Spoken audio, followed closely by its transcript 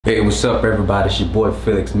Hey, what's up everybody? It's your boy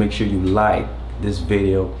Felix. Make sure you like this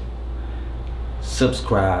video,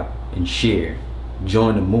 subscribe and share.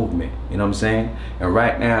 Join the movement, you know what I'm saying? And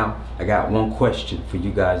right now I got one question for you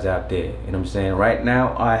guys out there, you know what I'm saying? Right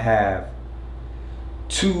now I have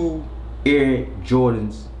two Air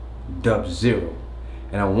Jordans Dub Zero,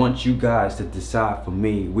 and I want you guys to decide for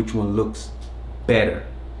me which one looks better.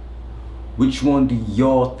 Which one do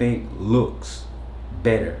y'all think looks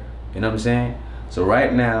better? You know what I'm saying? So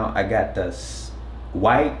right now I got the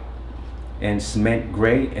white and cement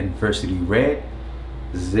gray and Varsity Red.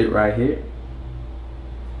 This is it right here.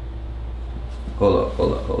 Hold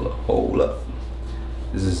up.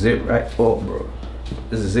 This is it right. Oh bro.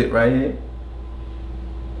 This is it right here.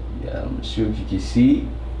 Yeah, I'm not sure if you can see.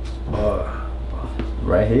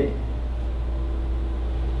 Right here.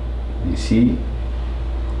 You see? You know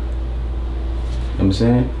what I'm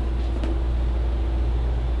saying?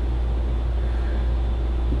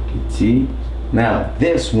 See? Now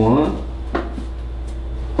this one,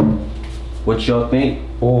 what y'all think?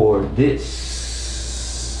 Or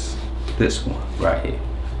this one right here.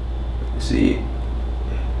 See it?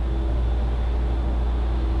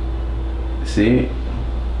 See it?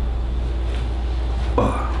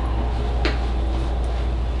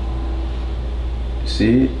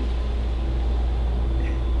 See it?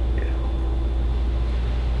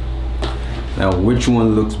 Now which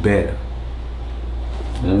one looks better?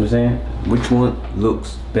 You know what I'm saying? Which one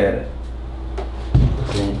looks better?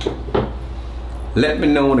 Let me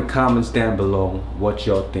know in the comments down below what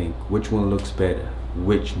y'all think. Which one looks better?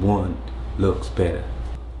 Which one looks better?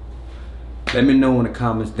 Let me know in the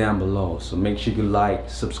comments down below. So make sure you like,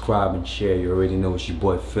 subscribe, and share. You already know it's your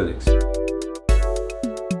boy Felix.